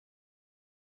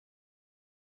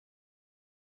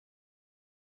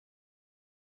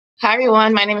Hi,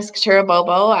 everyone. My name is Keturah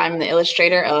Bobo. I'm the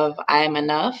illustrator of I Am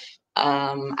Enough.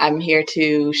 I'm here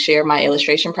to share my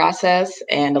illustration process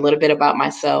and a little bit about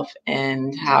myself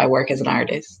and how I work as an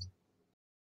artist.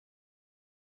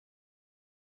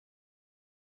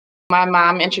 My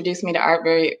mom introduced me to art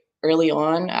very early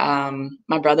on.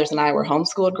 My brothers and I were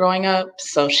homeschooled growing up,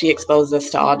 so she exposed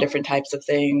us to all different types of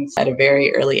things at a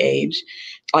very early age.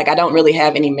 Like, I don't really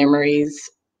have any memories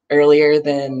earlier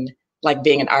than like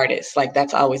being an artist. Like,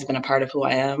 that's always been a part of who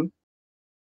I am.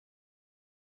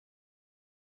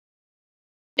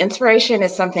 Inspiration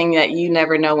is something that you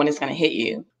never know when it's going to hit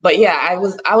you. But yeah, I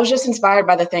was just inspired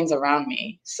by the things around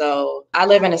me. So I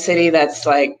live in a city that's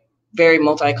like very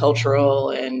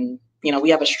multicultural, and we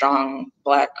have a strong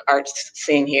Black arts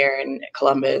scene here in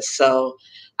Columbus. So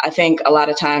I think a lot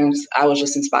of times I was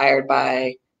just inspired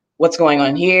by what's going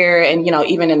on here and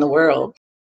even in the world.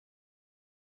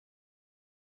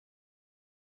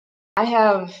 I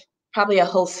have probably a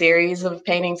whole series of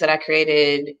paintings that I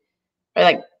created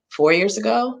like 4 years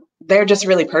ago. They're just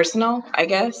really personal, I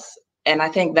guess. And I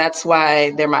think that's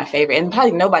why they're my favorite. And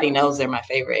probably nobody knows they're my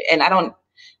favorite. And I don't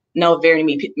know if very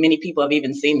many people have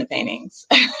even seen the paintings,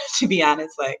 to be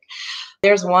honest. Like,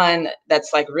 there's one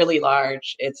that's like really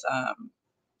large. It's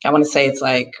I want to say it's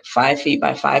like 5 feet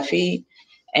by 5 feet,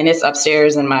 and it's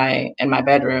upstairs in my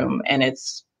bedroom. And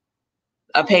it's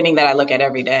a painting that I look at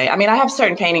every day. I mean, I have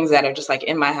certain paintings that are just like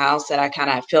in my house that I kind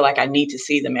of feel like I need to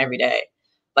see them every day.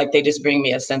 Like, they just bring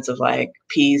me a sense of like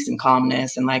peace and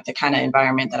calmness and like the kind of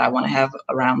environment that I want to have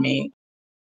around me.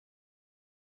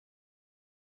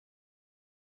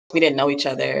 We didn't know each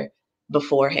other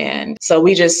beforehand. So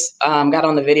we just got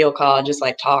on the video call and just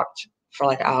like talked for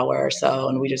like an hour or so.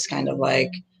 And we just kind of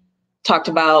like talked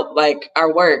about like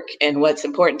our work and what's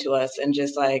important to us, and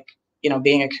just like,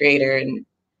 being a creator and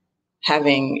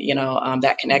having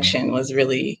that connection was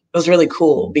really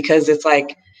cool, because it's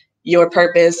like your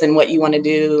purpose and what you want to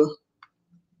do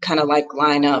kind of like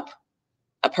line up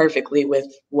perfectly with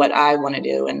what I want to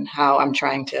do and how I'm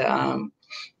trying to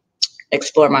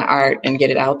explore my art and get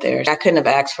it out there. I couldn't have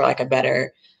asked for like a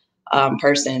better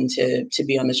person to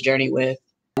be on this journey with.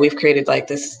 We've created like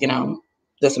this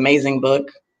amazing book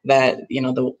that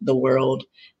the world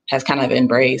has kind of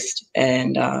embraced,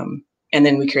 and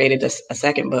then we created a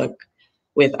second book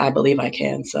with I Believe I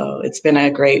Can. So it's been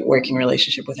a great working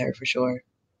relationship with her for sure.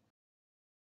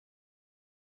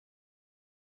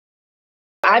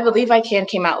 I Believe I Can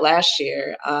came out last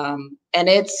year, and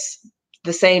it's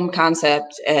the same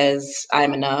concept as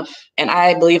I'm Enough. And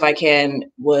I Believe I Can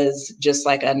was just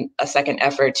like a second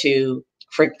effort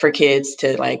for kids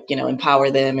to like, empower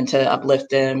them and to uplift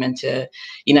them and to,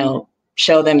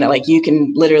 show them that like you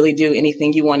can literally do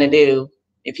anything you want to do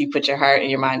if you put your heart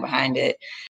and your mind behind it.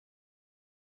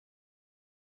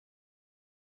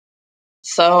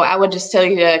 So I would just tell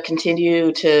you to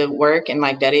continue to work and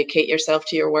like dedicate yourself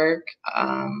to your work.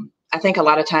 I think a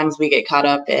lot of times we get caught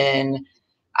up in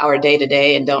our day to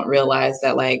day and don't realize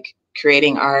that like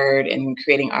creating art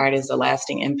is a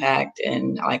lasting impact,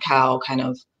 and like how kind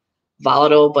of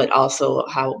volatile, but also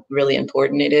how really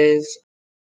important it is.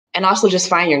 And also just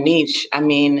find your niche. I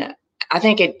mean, I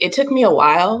think it took me a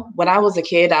while. When I was a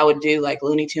kid, I would do like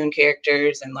Looney Tune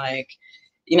characters and like,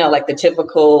 like the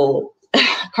typical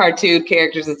cartoon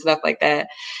characters and stuff like that.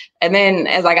 And then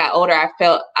as I got older,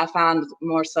 I found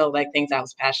more so like things I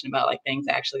was passionate about, like things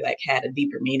that actually like had a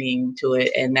deeper meaning to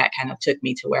it. And that kind of took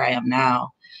me to where I am now.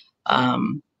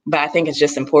 But I think it's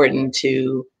just important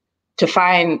to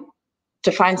find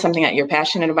to find something that you're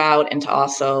passionate about, and to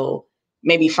also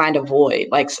maybe find a void.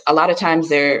 Like, a lot of times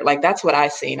they're like, that's what I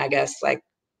seen, I guess, like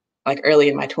early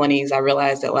in my 20s, I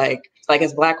realized that like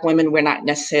as Black women, we're not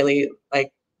necessarily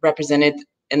like represented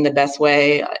in the best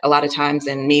way a lot of times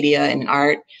in media and in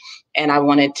art. And I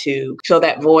wanted to fill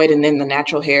that void. And then the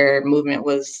natural hair movement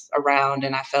was around,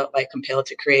 and I felt like compelled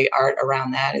to create art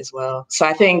around that as well. So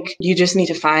I think you just need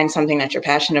to find something that you're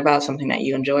passionate about, something that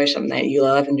you enjoy, something that you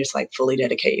love, and just like fully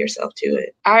dedicate yourself to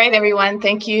it. All right, everyone.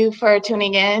 Thank you for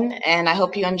tuning in. And I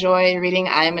hope you enjoy reading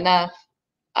I Am Enough.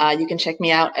 You can check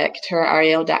me out at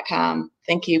keturah.com.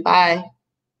 Thank you. Bye.